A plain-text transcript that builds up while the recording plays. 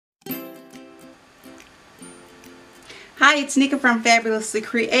Hi, it's Nika from Fabulously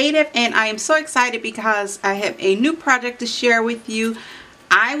Creative, and I am so excited because I have a new project to share with you.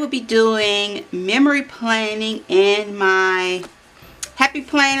 I will be doing memory planning in my Happy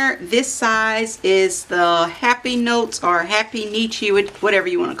Planner. This size is the Happy Notes or Happy Nichi, whatever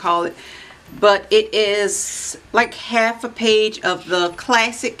you want to call it. But it is like half a page of the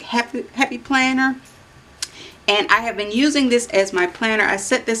classic Happy Planner. And I have been using this as my planner. I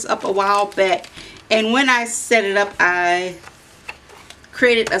set this up a while back. And when I set it up, I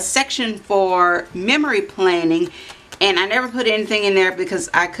created a section for memory planning, and I never put anything in there because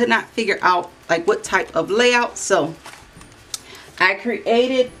I could not figure out like what type of layout. So I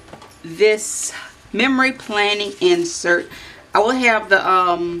created this memory planning insert. I will have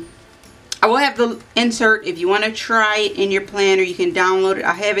the insert. If you want to try it in your planner, you can download it.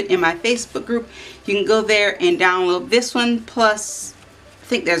 I have it in my Facebook group. You can go there and download this one, plus I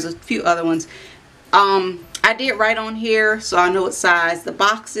think there's a few other ones. I did write on here so I know what size the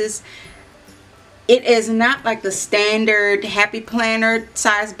box is. It is not like the standard Happy Planner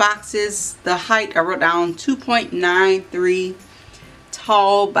size boxes. The height I wrote down 2.93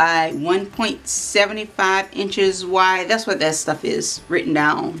 tall by 1.75 inches wide. That's what that stuff is written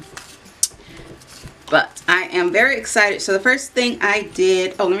down. But I am very excited. So the first thing I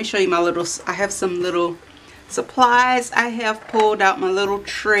did, let me show you my little, I have some little supplies. I have pulled out my little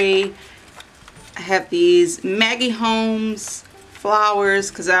tray. I have these Maggie Holmes flowers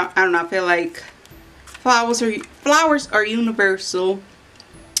because I don't know, I feel like flowers are universal.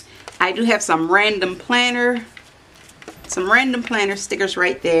 I do have some random planner stickers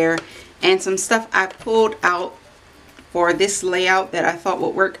right there, and some stuff I pulled out for this layout that I thought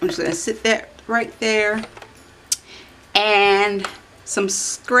would work. I'm just going to sit that right there, and some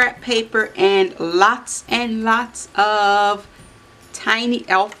scrap paper and lots of tiny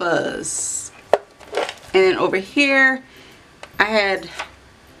alphas. And then over here I had,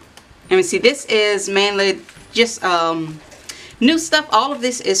 let me see, this is mainly just new stuff. All of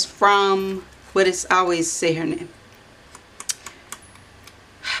this is from, what is, I always say her name,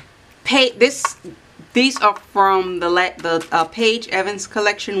 these are from the Paige Evans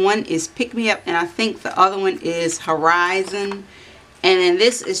collection. One is Pick Me Up, and I think the other one is Horizon. And then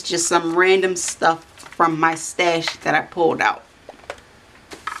this is just some random stuff from my stash that I pulled out.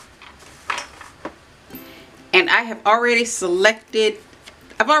 And I have already selected,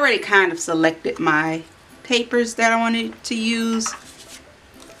 I've already kind of selected my papers that I wanted to use.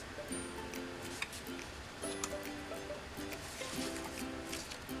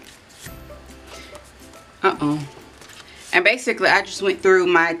 And basically I just went through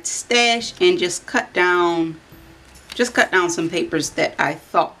my stash and just cut down some papers that I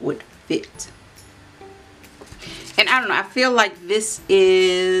thought would fit. And I don't know, I feel like this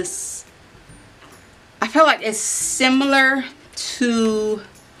is, I feel like it's similar to,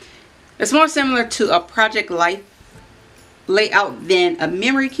 it's more similar to a Project Life layout than a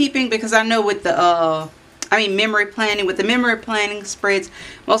memory keeping, because I know with the memory planning, with the memory planning spreads,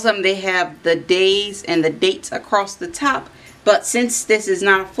 most of them, they have the days and the dates across the top. But since this is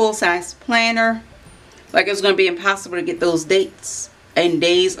not a full-size planner, like, it's going to be impossible to get those dates and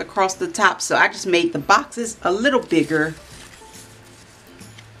days across the top. So I just made the boxes a little bigger.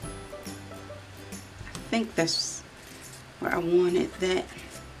 I think that's where I wanted that.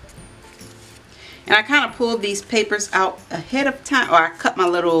 And I kind of pulled these papers out ahead of time, or I cut my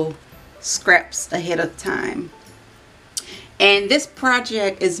little scraps ahead of time. And this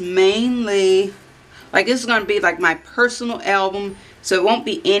project is mainly, like, this is going to be like my personal album, so it won't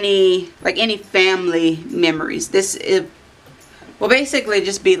be any family memories. This will basically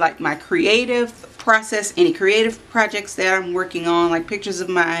just be like my creative process, any creative projects that I'm working on, like pictures of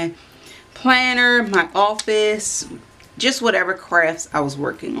my planner, my office, just whatever crafts I was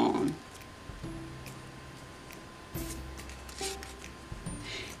working on.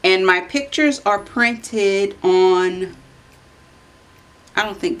 And my pictures are printed on, I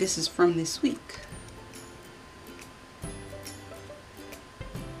don't think this is from this week.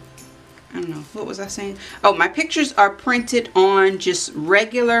 I don't know, what was I saying? Oh, my pictures are printed on just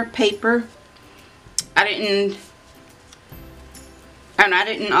regular paper. I didn't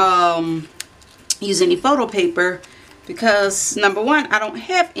use any photo paper because, number one, I don't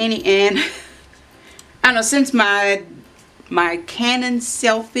have any, and I don't know, since my Canon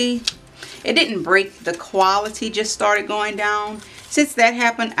selfie, it didn't break, the quality just started going down. Since that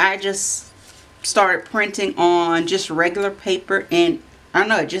happened, I just started printing on just regular paper, and I don't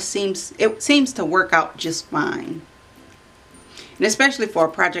know, it seems to work out just fine. And especially for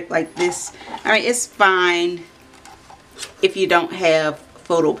a project like this, I mean, it's fine if you don't have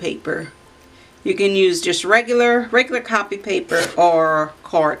photo paper. You can use just regular copy paper or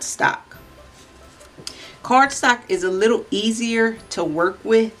cardstock. Cardstock is a little easier to work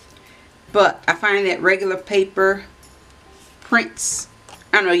with, but I find that regular paper prints,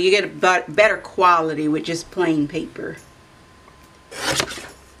 I don't know, you get a better quality with just plain paper.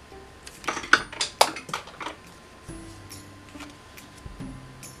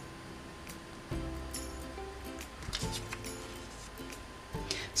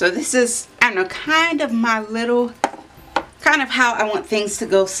 So this is, I don't know, kind of my little, kind of how I want things to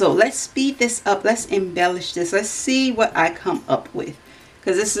go. So let's speed this up. Let's embellish this. Let's see what I come up with.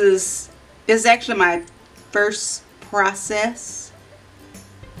 Because this is actually my first process,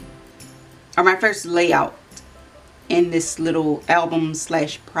 or my first layout in this little album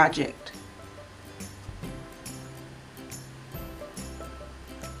 / project.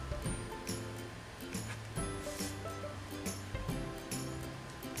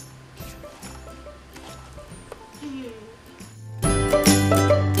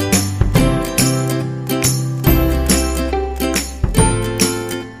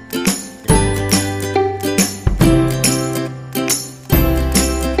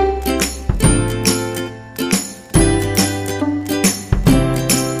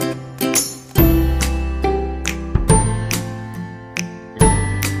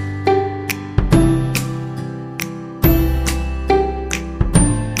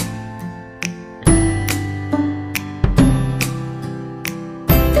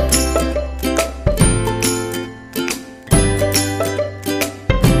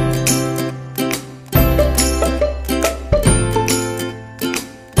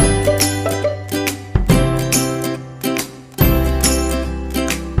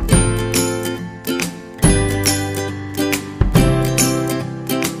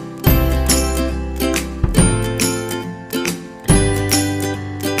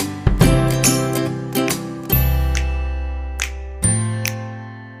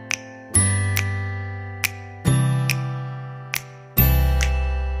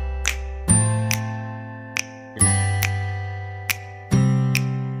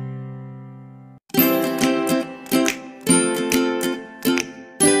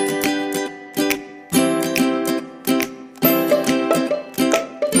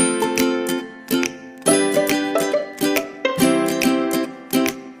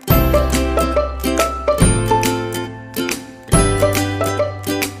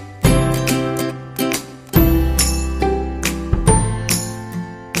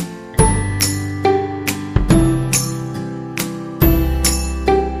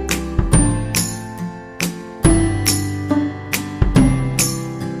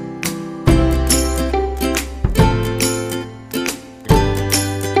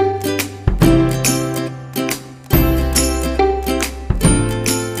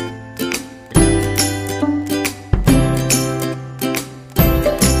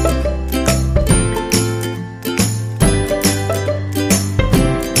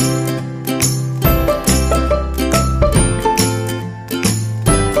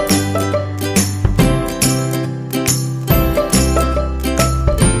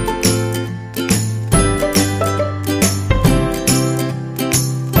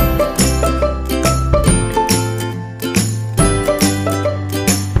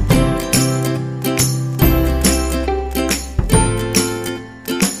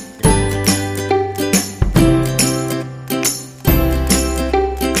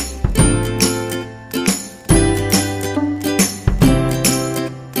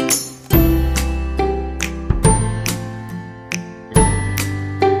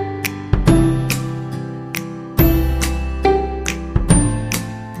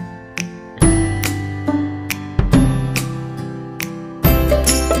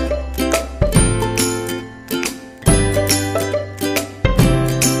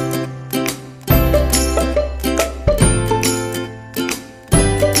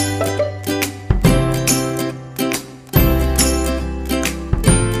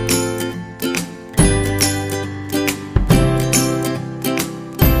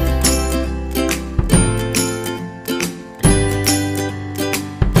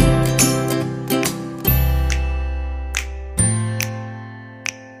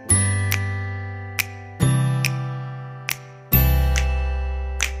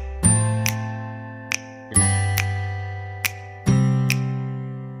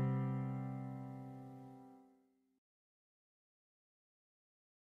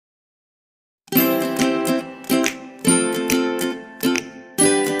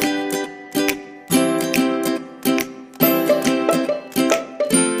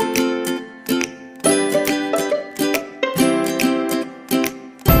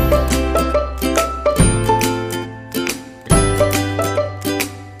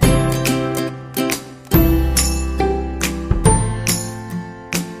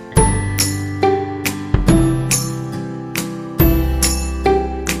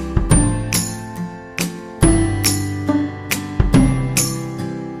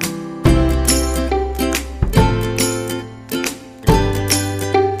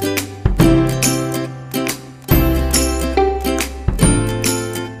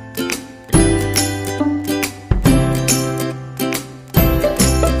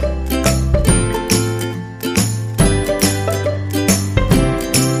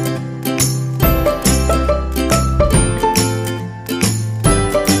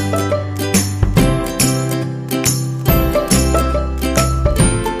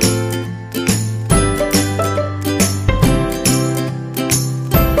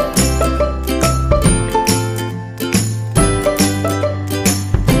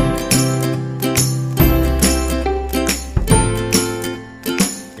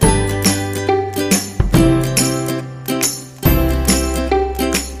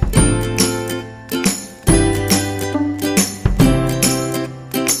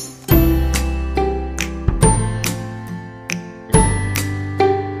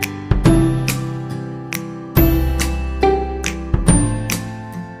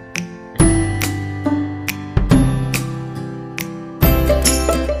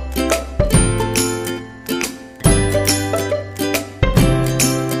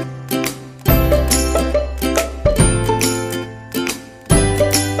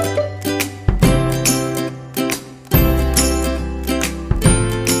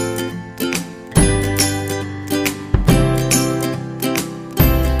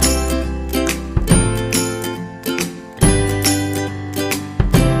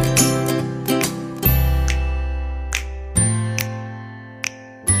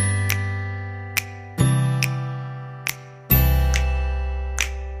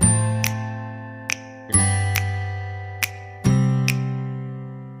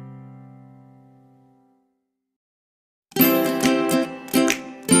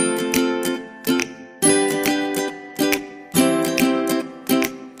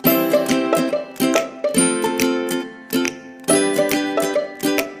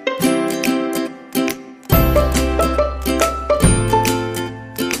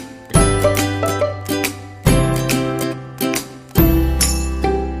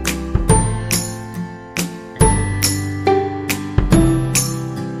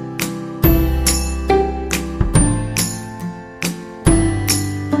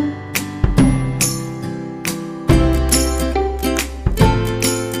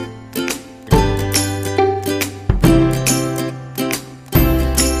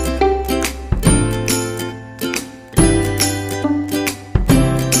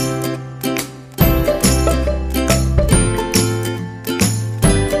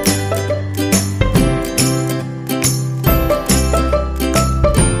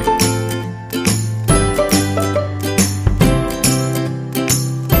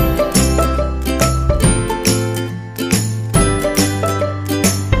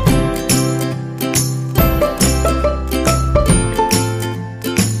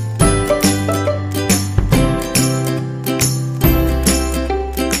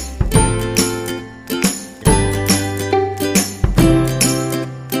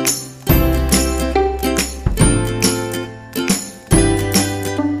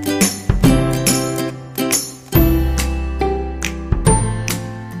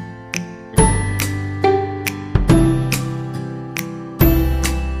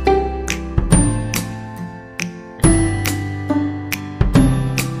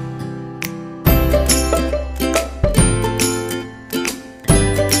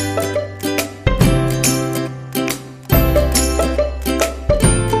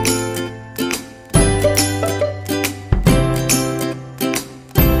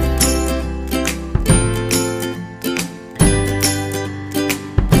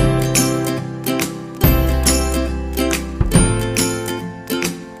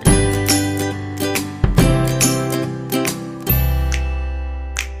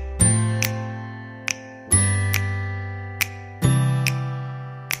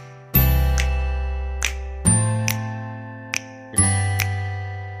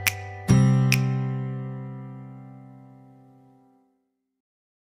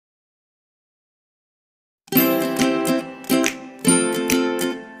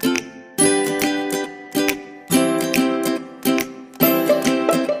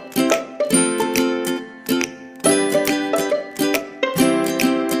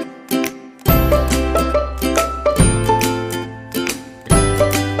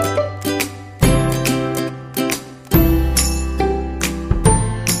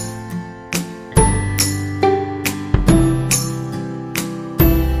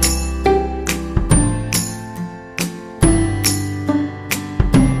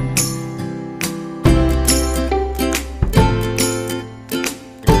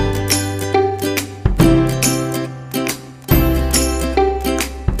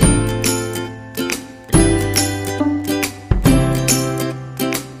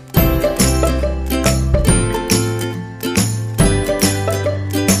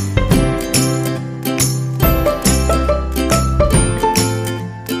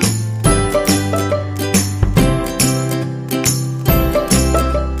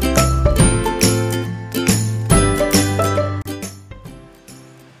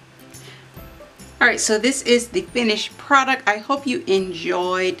 so this is the finished product. I hope you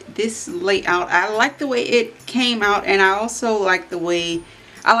enjoyed this layout. I like the way it came out, and I also like the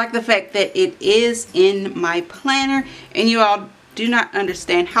fact that it is in my planner, and you all do not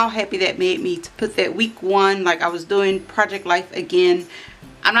understand how happy that made me to put that week 1, like I was doing Project Life again.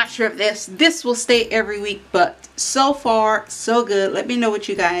 I'm not sure if this will stay every week, but so far so good. Let me know what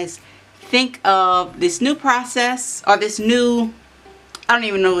you guys think of this new process, or this new, I don't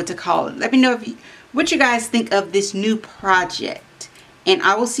even know what to call it. Let me know what you guys think of this new project, and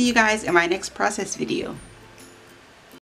I will see you guys in my next process video.